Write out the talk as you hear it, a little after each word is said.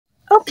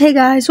Hey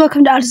guys,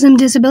 welcome to Autism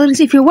Disabilities.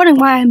 If you're wondering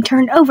why I'm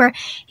turned over,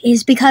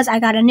 is because I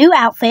got a new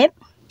outfit,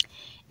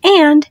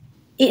 and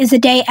it is the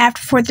day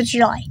after 4th of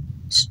July.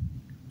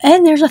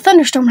 And there's a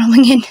thunderstorm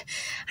rolling in.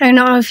 I don't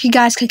know if you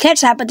guys could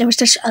catch that, but there was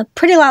just a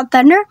pretty loud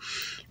thunder.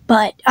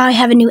 But I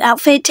have a new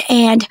outfit,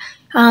 and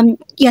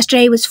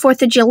yesterday was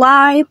 4th of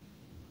July.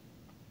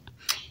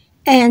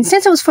 And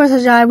since it was 4th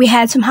of July, we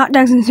had some hot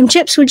dogs and some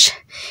chips, which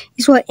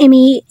is what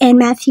Emmy and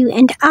Matthew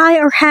and I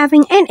are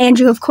having, and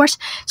Andrew, of course.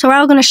 So we're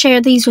all going to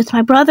share these with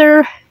my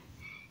brother.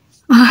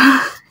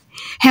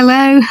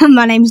 Hello,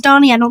 my name's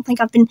Donnie. I don't think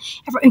I've been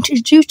ever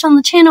introduced on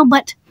the channel,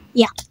 but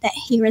yeah,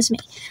 here is me.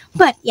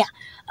 But yeah,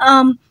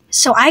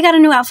 so I got a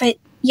new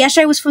outfit.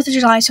 Yesterday was 4th of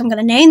July, so I'm going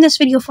to name this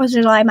video 4th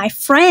of July. My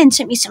friend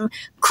sent me some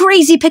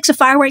crazy pics of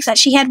fireworks that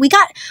she had.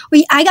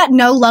 I got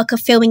no luck of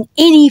filming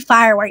any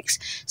fireworks.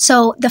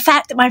 So the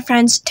fact that my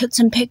friends took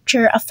some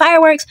picture of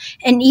fireworks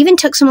and even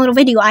took some little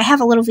video, I have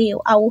a little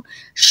video. I will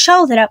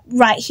show that up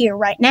right here,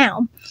 right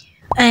now.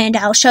 And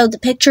I'll show the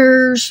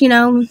pictures, you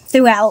know,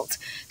 throughout.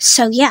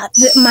 So yeah,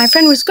 my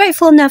friend was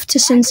grateful enough to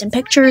send some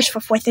pictures for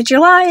 4th of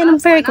July, and I'm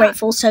very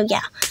grateful, so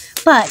yeah.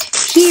 But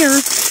here,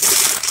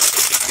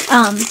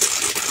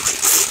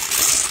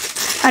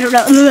 I don't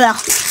know.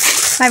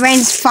 My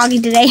brain's foggy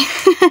today.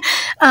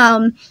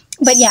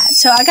 But yeah,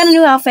 so I got a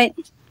new outfit.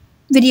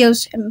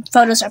 Videos and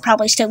photos are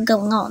probably still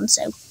going on,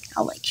 so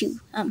I'll let you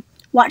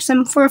watch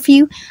them for a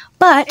few.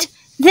 But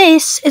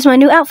this is my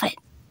new outfit.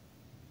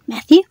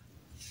 Matthew?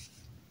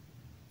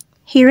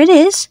 Here it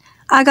is.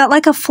 I got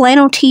like a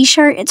flannel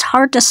t-shirt. It's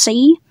hard to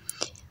see.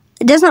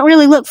 It doesn't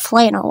really look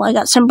flannel. I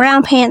got some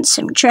brown pants,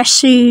 some dress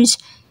shoes,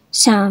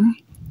 some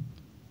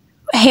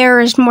hair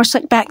is more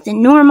slicked back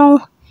than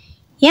normal.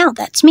 Yeah,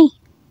 that's me.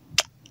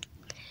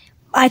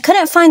 I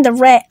couldn't find the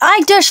red.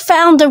 I just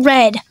found the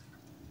red.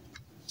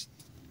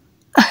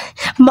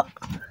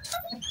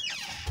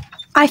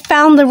 I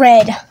found the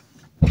red.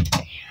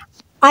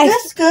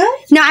 That's good.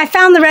 No, I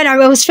found the red.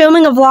 I was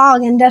filming a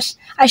vlog and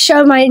I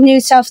showed my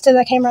new self to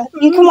the camera.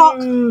 You can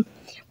walk.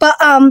 But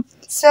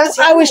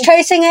I was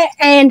tracing it,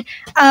 and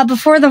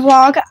before the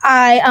vlog,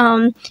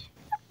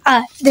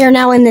 they're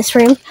now in this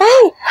room.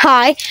 Hey.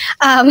 Hi.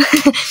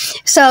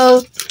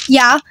 So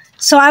yeah.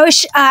 So I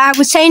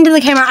was saying to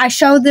the camera, I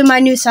showed them my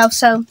new self.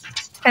 So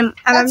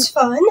That's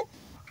fun.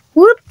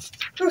 Whoop.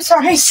 I'm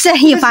sorry. So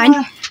you're fine.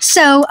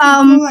 So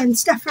and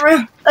stuff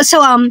around. This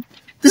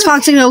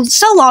vlog's gonna go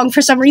so long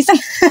for some reason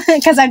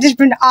because I've just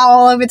been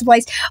all over the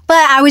place.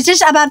 But I was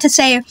just about to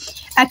say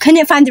I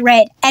couldn't find the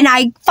red, and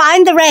I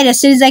find the red as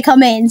soon as they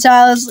come in. So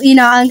I was,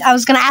 I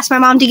was gonna ask my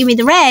mom to give me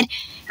the red.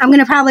 I'm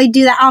gonna probably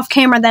do that off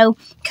camera though,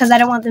 because I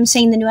don't want them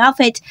seeing the new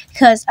outfit.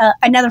 Because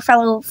another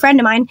fellow friend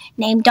of mine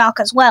named Doc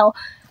as well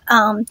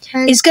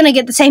is gonna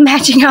get the same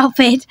matching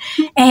outfit,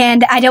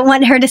 and I don't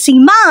want her to see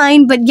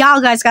mine, but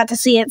y'all guys got to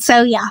see it.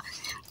 So yeah,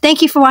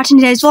 thank you for watching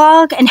today's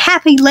vlog, and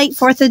happy late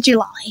 4th of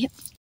July.